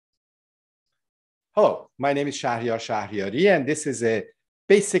Hello, my name is Shahriari, and this is a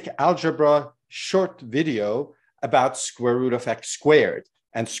basic algebra short video about square root of x squared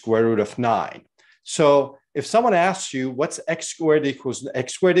and square root of 9. So if someone asks you what's x squared equals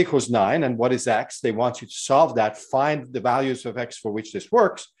 9 and what is x, they want you to solve that, find the values of x for which this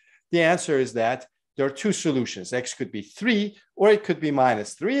works. The answer is that there are two solutions. X could be 3 or it could be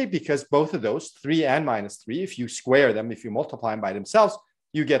minus 3, because both of those, 3 and minus 3, if you square them, if you multiply them by themselves,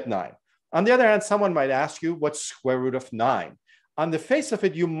 you get 9. On the other hand, someone might ask you, what's square root of 9? On the face of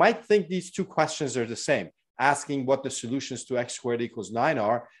it, you might think these two questions are the same, asking what the solutions to x squared equals 9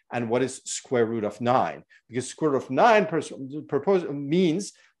 are and what is square root of 9. Because square root of 9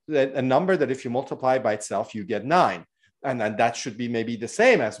 means that a number that if you multiply by itself, you get 9. And that should be maybe the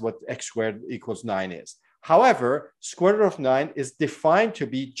same as what x squared equals 9 is. However, square root of 9 is defined to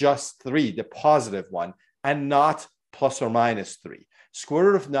be just 3, the positive one, and not plus or minus 3. Square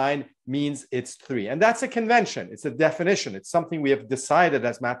root of 9 means it's 3. And that's a convention. It's a definition. It's something we have decided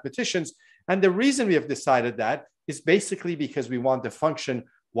as mathematicians. And the reason we have decided that is basically because we want the function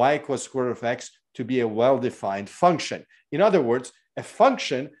y equals square root of x to be a well-defined function. In other words, a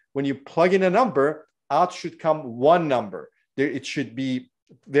function, when you plug in a number, out should come one number. It should be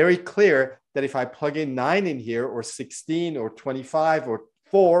very clear that if I plug in 9 in here, or 16, or 25, or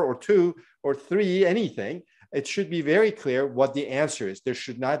 4, or 2, or 3, anything, it should be very clear what the answer is. There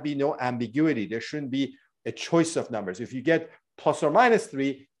should not be no ambiguity. There shouldn't be a choice of numbers. If you get plus or minus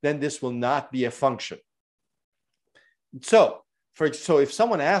 3, then this will not be a function. So if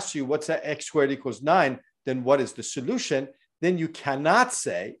someone asks you what's x squared equals 9, then what is the solution? Then you cannot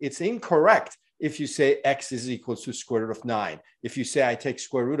say, it's incorrect if you say x is equal to square root of 9. If you say I take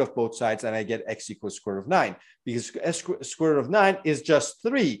square root of both sides and I get x equals square root of 9, because square root of 9 is just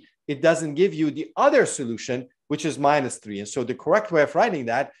 3. It doesn't give you the other solution, which is minus 3. And so the correct way of writing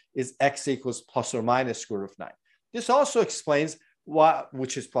that is x equals plus or minus square root of 9. This also explains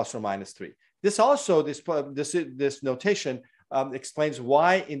which is plus or minus 3. This also, this notation explains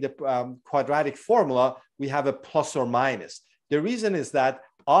why in the quadratic formula we have a plus or minus. The reason is that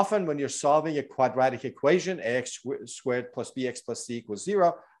often when you're solving a quadratic equation, ax squared plus bx plus c equals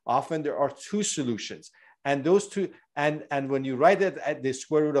 0, often there are two solutions. And those two, and when you write it at the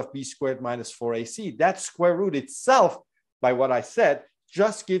square root of b squared minus 4ac, that square root itself, by what I said,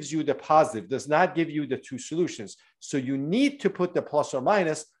 just gives you the positive, does not give you the two solutions. So you need to put the plus or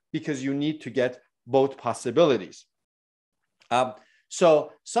minus because you need to get both possibilities.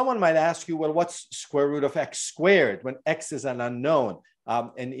 So someone might ask you, well, what's square root of x squared when x is an unknown,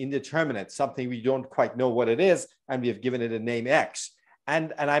 an indeterminate, something we don't quite know what it is, and we have given it a name x.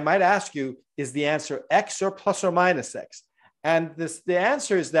 And I might ask you, is the answer x or plus or minus x? And the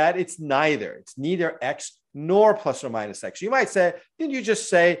answer is that it's neither. It's neither x nor plus or minus x. You might say, didn't you just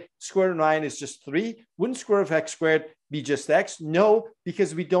say square root of 9 is just 3? Wouldn't square root of x squared be just x? No,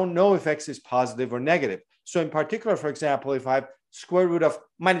 because we don't know if x is positive or negative. So in particular, for example, if I have square root of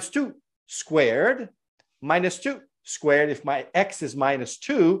minus 2 squared, if my x is minus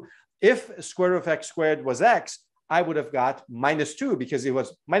 2, if square root of x squared was x, I would have got minus 2 because it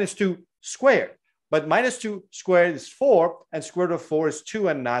was minus 2 squared. But minus 2 squared is 4, and square root of 4 is 2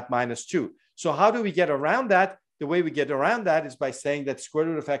 and not minus 2. So how do we get around that? The way we get around that is by saying that square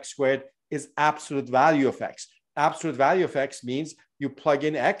root of x squared is absolute value of x. Absolute value of x means you plug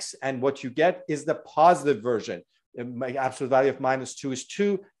in x, and what you get is the positive version. Absolute value of minus 2 is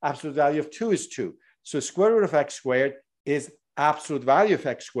 2. Absolute value of 2 is 2. So square root of x squared is absolute value of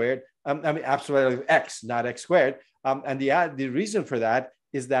x squared. Absolute value of x, not x squared. And the reason for that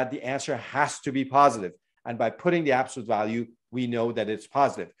is that the answer has to be positive. And by putting the absolute value, we know that it's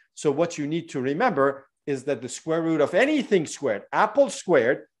positive. So what you need to remember is that the square root of anything squared, apple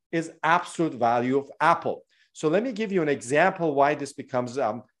squared, is absolute value of apple. So let me give you an example why this becomes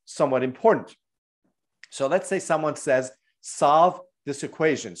somewhat important. So let's say someone says, solve this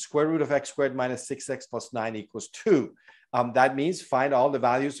equation, square root of x squared minus 6x plus 9 equals 2. That means find all the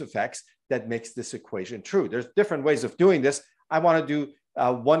values of x that makes this equation true. There's different ways of doing this. I want to do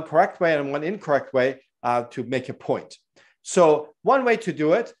one correct way and one incorrect way to make a point. So one way to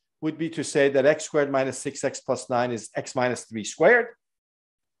do it would be to say that x squared minus 6x plus 9 is x minus 3 squared.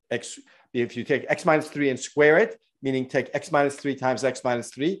 If you take x minus 3 and square it, meaning take x minus 3 times x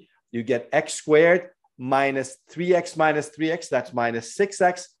minus 3, you get x squared minus 3x minus 3x, that's minus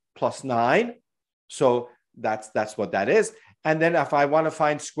 6x plus 9. So that's what that is. And then if I want to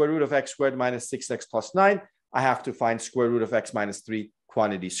find square root of x squared minus 6x plus 9, I have to find square root of x minus 3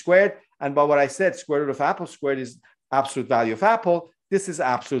 quantity squared. And by what I said, square root of apple squared is absolute value of apple. This is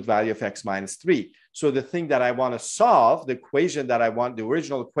absolute value of x minus 3. So the thing that I want to solve, the equation that I want, the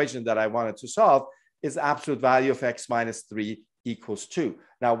original equation that I wanted to solve, is absolute value of x minus 3 equals 2.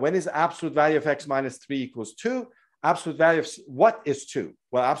 Now, when is absolute value of x minus 3 equals 2? Absolute value of what is 2?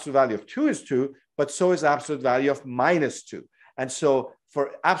 Well, absolute value of 2 is 2, but so is absolute value of minus 2. And so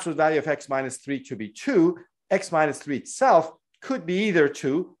for absolute value of x minus 3 to be 2, x minus 3 itself could be either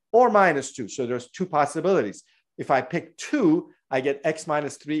 2 or minus 2. So there's two possibilities. If I pick 2, I get x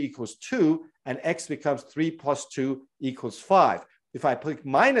minus 3 equals 2, and x becomes 3 plus 2 equals 5. If I pick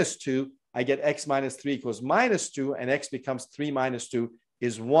minus 2, I get x minus 3 equals minus 2, and x becomes 3 minus 2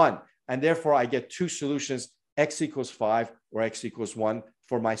 is 1. And therefore, I get two solutions, x equals 5 or x equals 1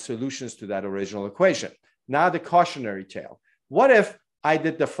 for my solutions to that original equation. Now the cautionary tale. What if I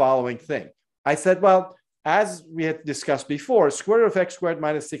did the following thing? I said, well, as we had discussed before, square root of x squared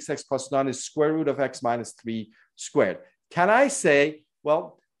minus 6x plus 9 is square root of x minus 3 squared. Can I say,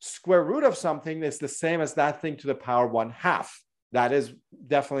 well, square root of something is the same as that thing to the power 1/2? That is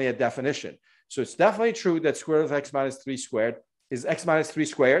definitely a definition. So it's definitely true that square root of x minus 3 squared is x minus 3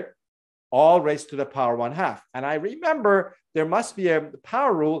 squared, all raised to the power 1/2. And I remember there must be a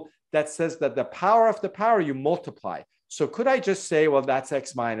power rule that says that the power of the power you multiply. So could I just say, well, that's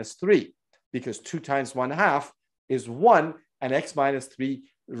x minus 3, because 2 times 1/2 is 1, and x minus 3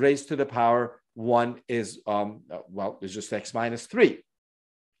 raised to the power 1 is, well, it's just x minus 3.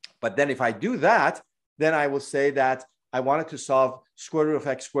 But then if I do that, then I will say that I wanted to solve square root of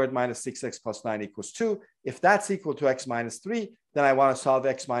x squared minus 6x plus 9 equals 2. If that's equal to x minus 3, then I want to solve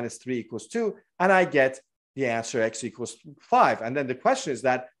x minus 3 equals 2, and I get the answer x equals 5. And then the question is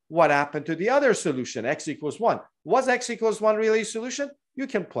that, what happened to the other solution, x equals 1? Was x equals 1 really a solution? You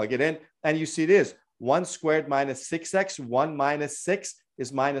can plug it in, and you see it is 1 squared minus 6x, 1 minus 6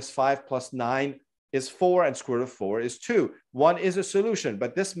 is minus 5 plus 9 is 4, and square root of 4 is 2. 1 is a solution,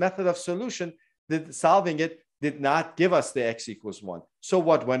 but this method of solution, solving it, did not give us the x equals 1. So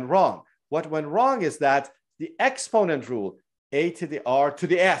what went wrong? What went wrong is that the exponent rule, a to the r to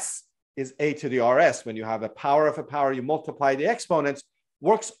the s, is a to the rs. When you have a power of a power, you multiply the exponents,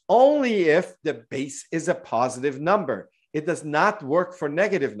 works only if the base is a positive number. It does not work for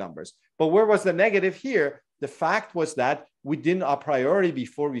negative numbers. But where was the negative here? The fact was that we didn't a priori,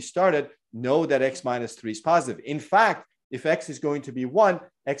 before we started, know that x minus 3 is positive. In fact, if x is going to be 1,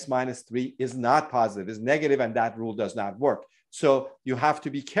 x minus 3 is not positive, is negative, and that rule does not work. So you have to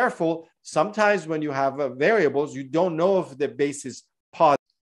be careful. Sometimes when you have variables, you don't know if the base is positive.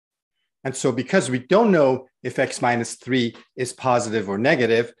 And so because we don't know if x minus 3 is positive or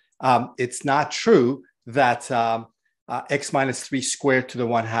negative, it's not true that x minus 3 squared to the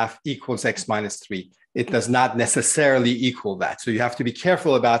 1/2 equals x minus 3. It does not necessarily equal that. So you have to be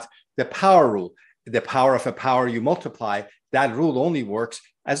careful about the power rule. The power of a power you multiply, that rule only works,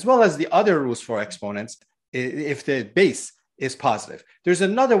 as well as the other rules for exponents, if the base is positive. There's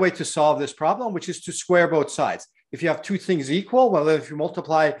another way to solve this problem, which is to square both sides. If you have two things equal, well, if you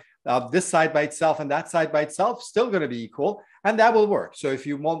multiply this side by itself and that side by itself, still going to be equal, and that will work. So if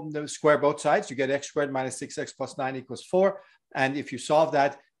you square both sides, you get x squared minus 6x plus 9 equals 4. And if you solve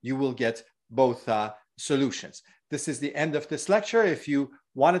that, you will get both solutions. This is the end of this lecture. If you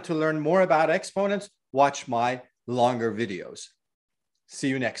wanted to learn more about exponents, watch my longer videos. See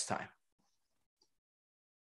you next time.